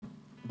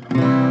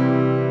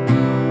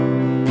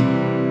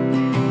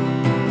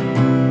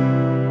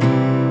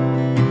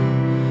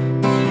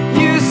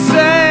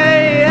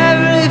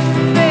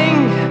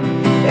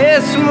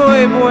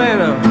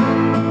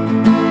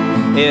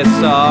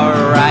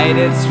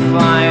it's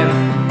fine,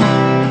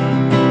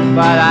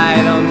 but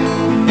I don't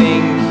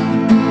think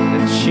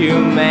that you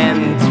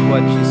meant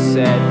what you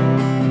said.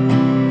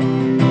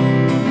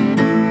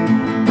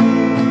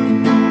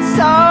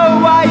 So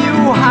why you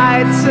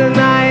hide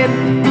tonight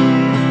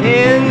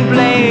in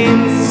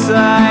plain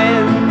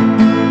sight,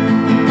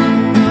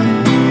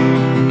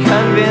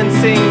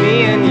 convincing me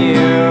and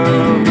you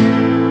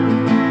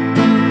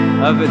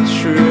of a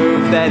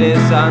truth that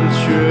is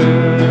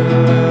untrue?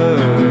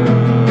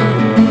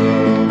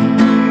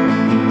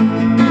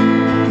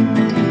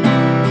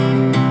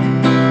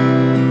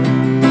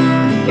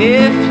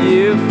 If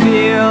you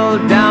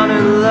feel down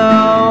and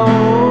low,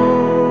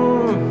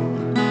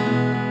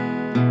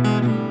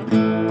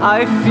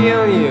 I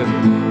feel you,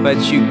 but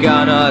you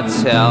gonna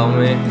tell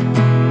me.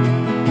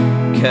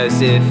 'Cause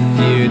if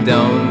you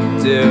don't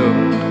do,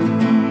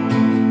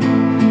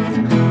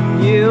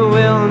 you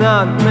will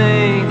not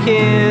make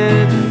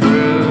it through.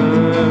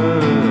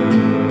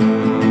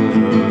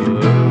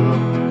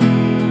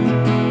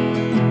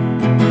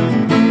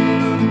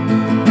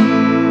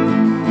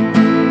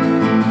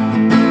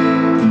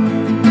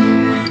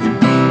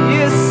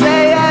 You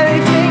say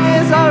everything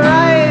is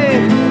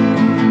alright,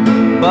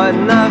 but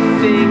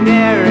nothing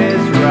there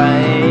is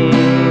right.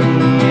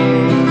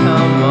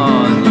 Come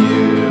on,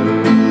 you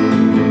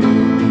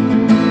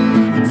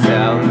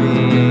tell me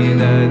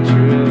the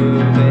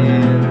truth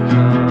and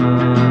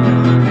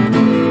come.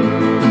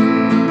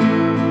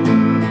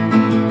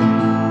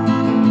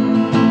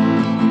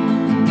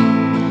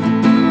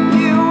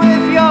 You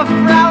with your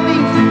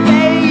frowning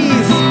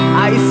face,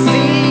 I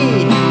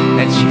see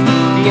that you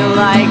feel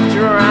like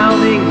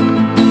drowning.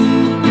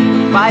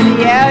 By the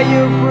air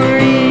you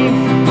breathe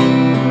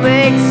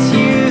makes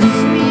you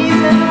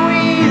sneeze and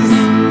wheeze.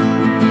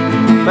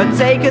 But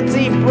take a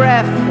deep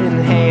breath,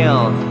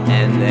 inhale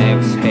and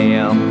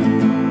exhale.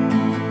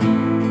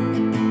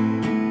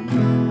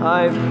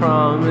 I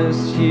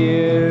promise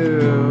you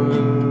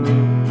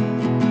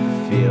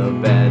feel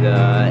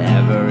better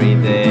every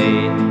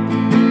day.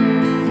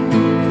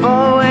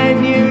 For when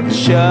you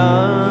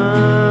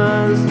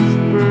just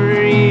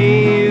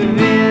breathe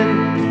in,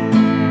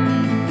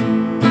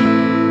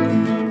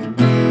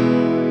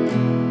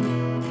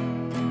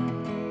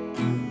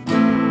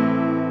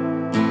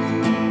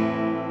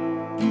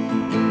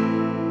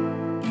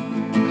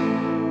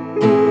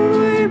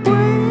 muy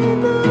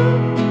bueno,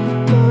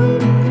 muy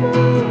bueno,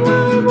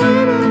 muy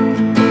bueno,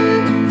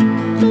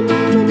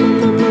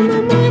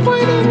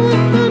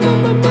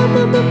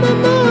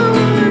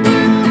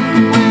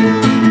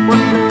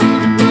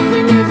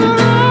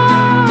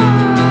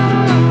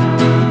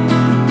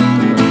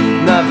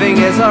 nothing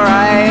is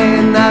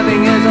alright,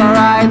 nothing is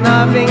alright,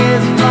 nothing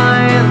is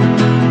fine.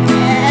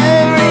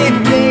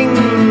 Everything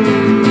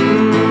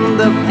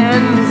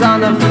depends on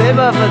the flip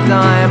of a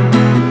dime,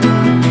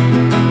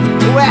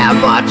 where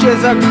much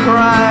is a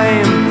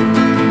crime,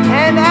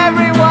 and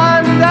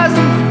everyone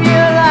doesn't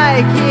feel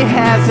like he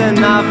has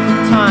enough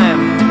time.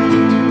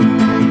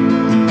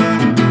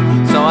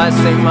 So I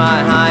sing my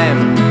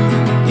hymn.